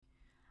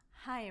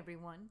Hi,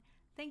 everyone.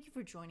 Thank you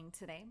for joining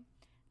today.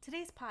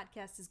 Today's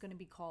podcast is going to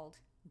be called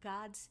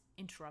God's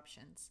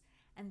Interruptions,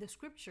 and the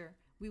scripture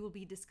we will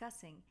be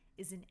discussing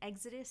is in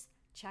Exodus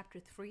chapter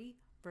 3,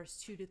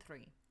 verse 2 to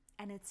 3.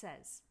 And it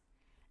says,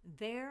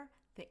 "There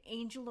the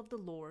angel of the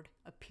Lord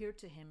appeared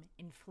to him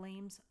in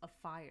flames of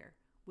fire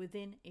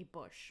within a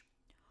bush.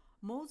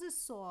 Moses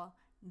saw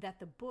that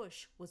the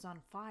bush was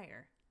on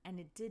fire and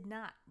it did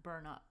not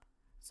burn up.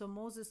 So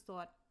Moses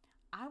thought,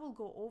 I will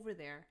go over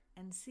there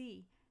and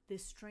see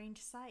this strange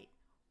sight,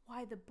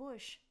 why the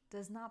bush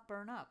does not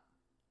burn up."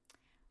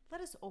 Let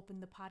us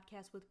open the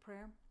podcast with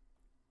prayer.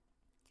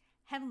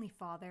 Heavenly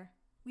Father,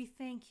 we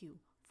thank you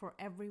for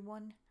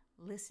everyone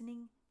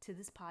listening to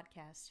this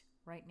podcast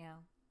right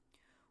now.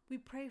 We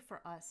pray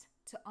for us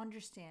to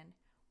understand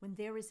when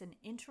there is an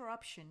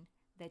interruption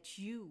that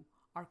you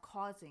are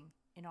causing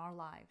in our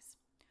lives.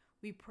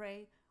 We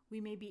pray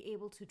we may be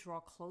able to draw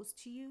close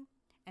to you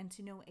and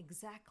to know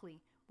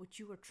exactly what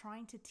you are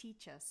trying to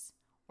teach us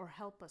or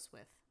help us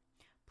with.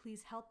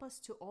 Please help us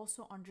to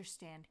also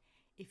understand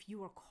if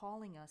you are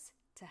calling us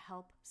to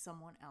help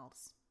someone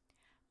else.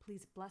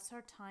 Please bless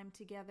our time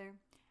together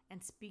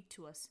and speak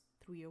to us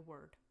through your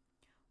word.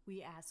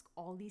 We ask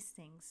all these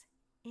things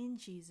in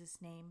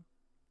Jesus' name.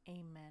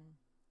 Amen.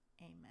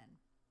 Amen.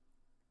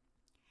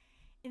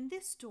 In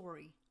this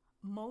story,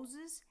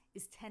 Moses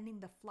is tending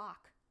the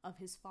flock of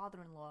his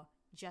father-in-law,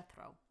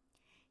 Jethro.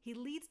 He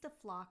leads the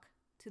flock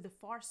to the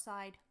far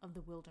side of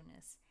the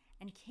wilderness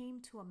and came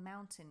to a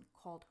mountain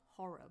called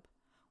Horeb,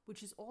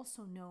 which is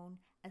also known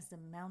as the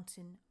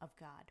mountain of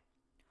God.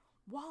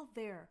 While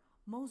there,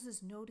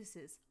 Moses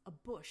notices a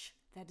bush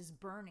that is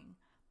burning,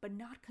 but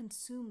not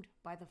consumed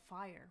by the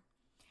fire.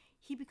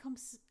 He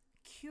becomes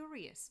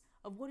curious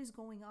of what is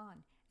going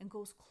on and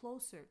goes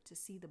closer to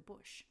see the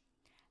bush.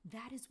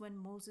 That is when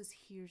Moses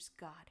hears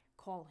God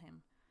call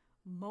him,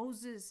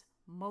 "Moses,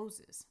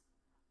 Moses."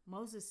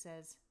 Moses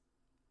says,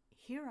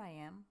 "Here I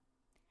am."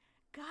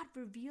 God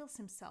reveals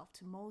himself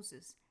to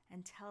Moses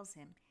and tells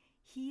him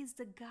he is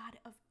the God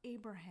of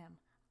Abraham,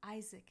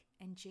 Isaac,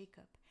 and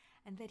Jacob,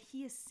 and that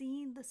he has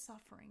seen the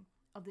suffering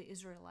of the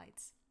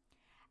Israelites.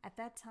 At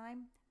that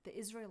time, the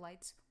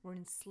Israelites were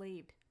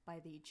enslaved by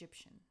the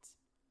Egyptians.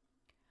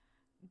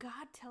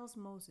 God tells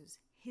Moses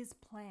his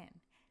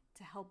plan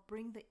to help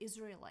bring the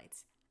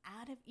Israelites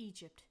out of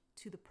Egypt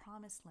to the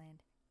promised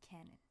land,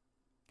 Canaan.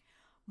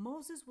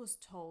 Moses was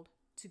told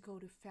to go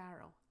to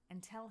Pharaoh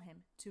and tell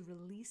him to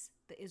release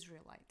the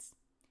Israelites.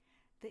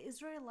 The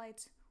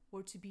Israelites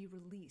were to be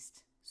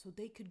released so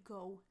they could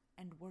go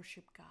and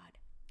worship God.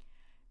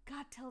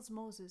 God tells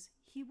Moses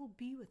he will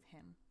be with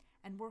him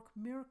and work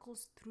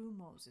miracles through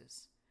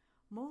Moses.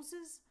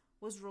 Moses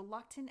was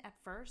reluctant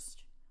at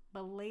first,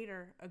 but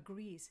later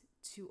agrees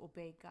to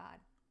obey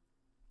God.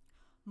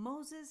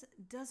 Moses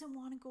doesn't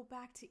want to go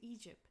back to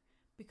Egypt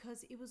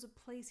because it was a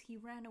place he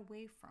ran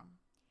away from.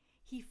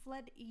 He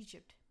fled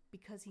Egypt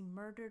because he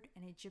murdered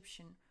an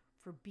Egyptian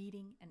for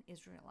beating an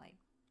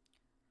Israelite.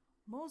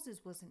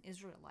 Moses was an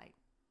Israelite,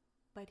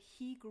 but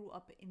he grew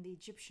up in the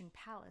Egyptian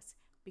palace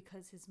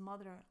because his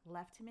mother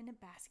left him in a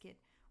basket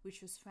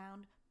which was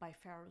found by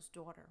Pharaoh's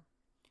daughter,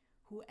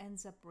 who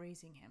ends up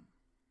raising him.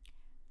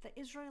 The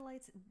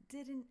Israelites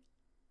didn't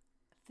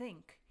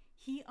think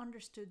he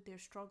understood their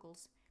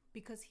struggles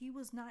because he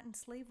was not in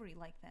slavery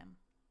like them.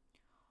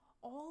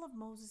 All of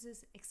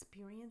Moses'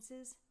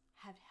 experiences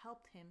have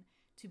helped him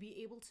to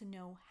be able to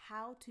know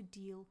how to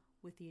deal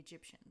with the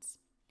Egyptians.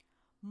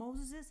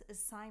 Moses'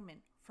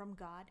 assignment from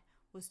God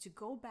was to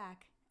go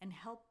back and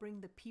help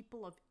bring the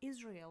people of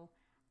Israel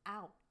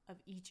out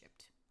of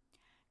Egypt.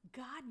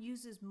 God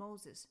uses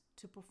Moses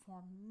to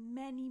perform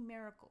many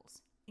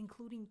miracles,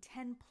 including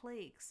 10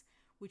 plagues,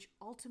 which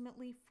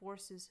ultimately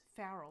forces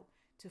Pharaoh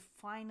to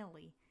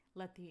finally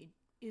let the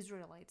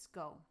Israelites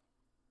go.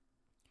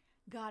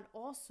 God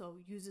also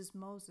uses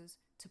Moses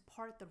to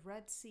part the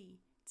Red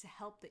Sea to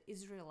help the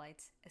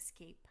Israelites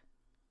escape.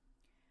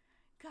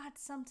 God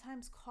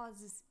sometimes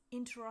causes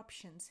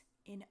interruptions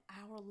in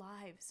our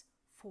lives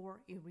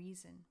for a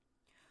reason.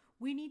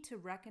 We need to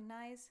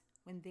recognize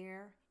when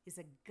there is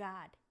a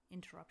God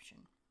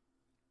interruption.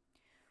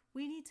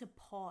 We need to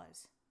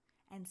pause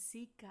and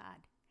seek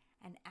God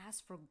and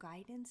ask for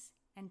guidance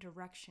and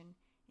direction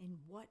in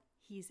what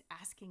He is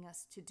asking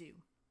us to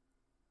do.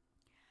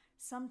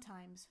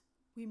 Sometimes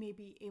we may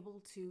be able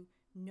to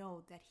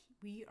know that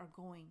we are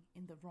going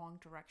in the wrong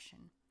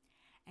direction,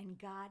 and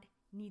God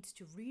needs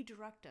to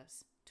redirect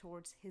us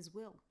towards His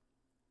will.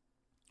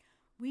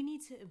 We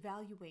need to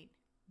evaluate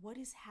what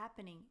is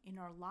happening in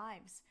our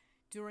lives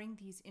during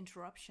these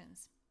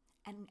interruptions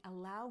and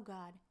allow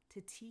God to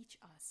teach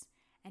us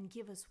and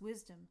give us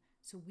wisdom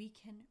so we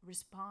can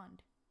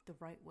respond the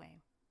right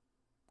way.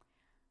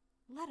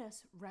 Let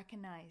us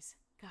recognize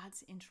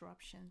God's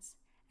interruptions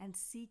and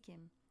seek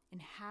Him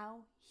in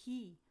how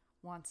He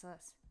wants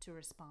us to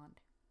respond.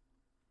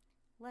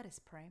 Let us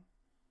pray.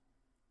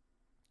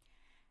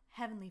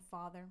 Heavenly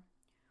Father,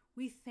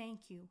 we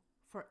thank you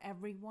for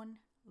everyone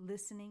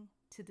listening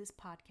to this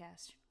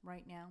podcast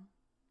right now.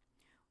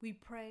 We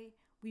pray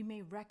we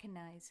may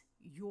recognize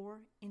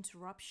your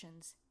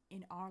interruptions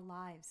in our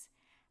lives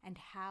and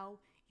how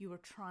you are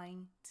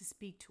trying to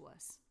speak to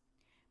us.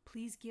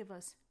 Please give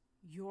us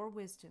your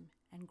wisdom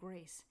and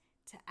grace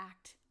to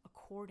act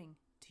according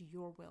to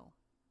your will.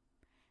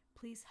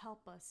 Please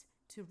help us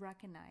to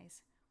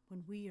recognize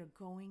when we are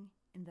going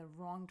in the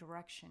wrong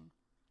direction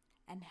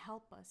and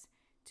help us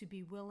to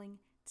be willing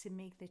to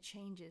make the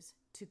changes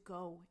to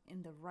go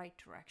in the right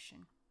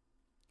direction.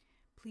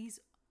 Please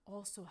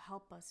also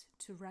help us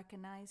to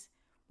recognize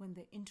when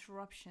the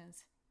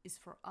interruptions is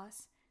for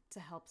us to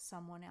help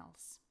someone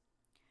else.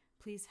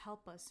 Please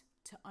help us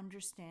to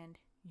understand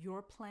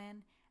your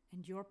plan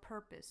and your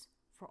purpose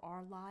for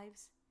our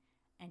lives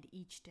and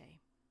each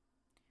day.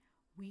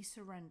 We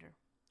surrender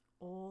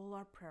all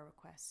our prayer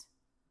requests,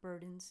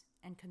 burdens,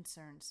 and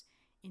concerns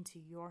into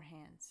your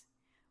hands.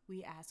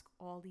 We ask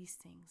all these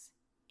things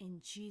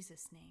in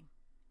Jesus' name.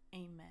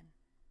 Amen.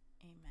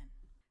 Amen.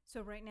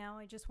 So right now,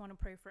 I just want to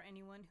pray for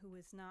anyone who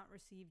has not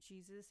received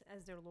Jesus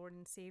as their Lord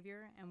and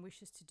Savior and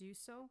wishes to do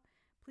so.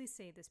 Please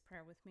say this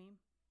prayer with me.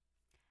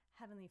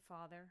 Heavenly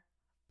Father,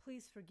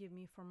 please forgive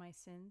me for my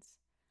sins.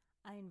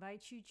 I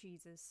invite you,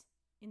 Jesus,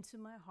 into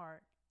my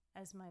heart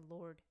as my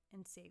Lord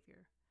and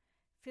Savior.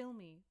 Fill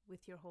me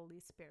with your Holy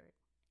Spirit.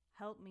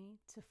 Help me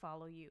to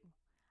follow you.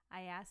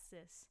 I ask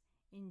this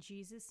in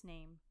Jesus'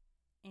 name.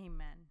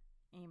 Amen.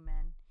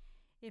 Amen.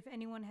 If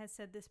anyone has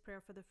said this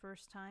prayer for the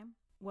first time,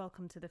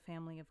 welcome to the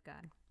family of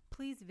God.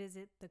 Please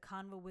visit the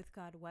Convo with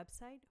God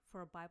website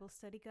for a Bible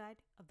study guide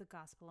of the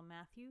Gospel of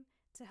Matthew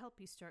to help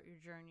you start your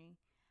journey.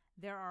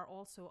 There are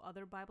also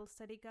other Bible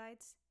study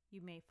guides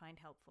you may find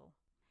helpful.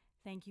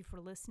 Thank you for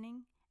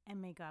listening,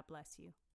 and may God bless you.